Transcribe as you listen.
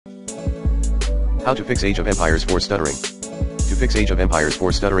How to fix Age of Empires 4 stuttering. To fix Age of Empires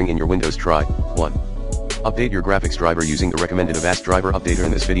 4 stuttering in your Windows, try 1. Update your graphics driver using the recommended Avast driver updater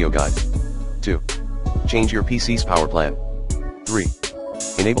in this video guide. 2. Change your PC's power plan. 3.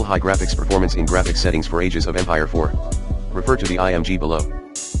 Enable high graphics performance in graphics settings for Ages of Empire 4. Refer to the IMG below.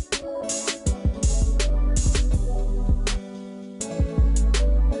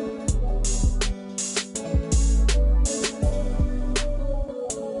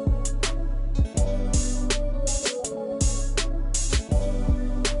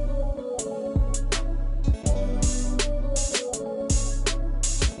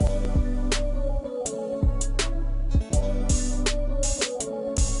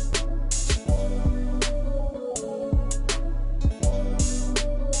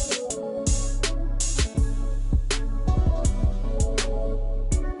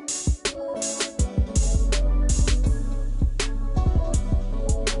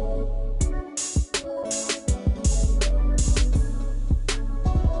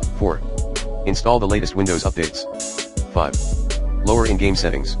 4. Install the latest Windows updates. 5. Lower in-game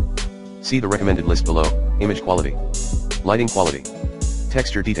settings. See the recommended list below: image quality, lighting quality,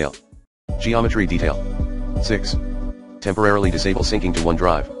 texture detail, geometry detail. 6. Temporarily disable syncing to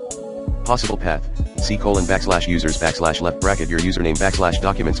OneDrive. Possible path: C:/users /left bracket your username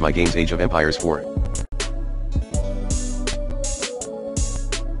 /documents my games Age of Empires 4.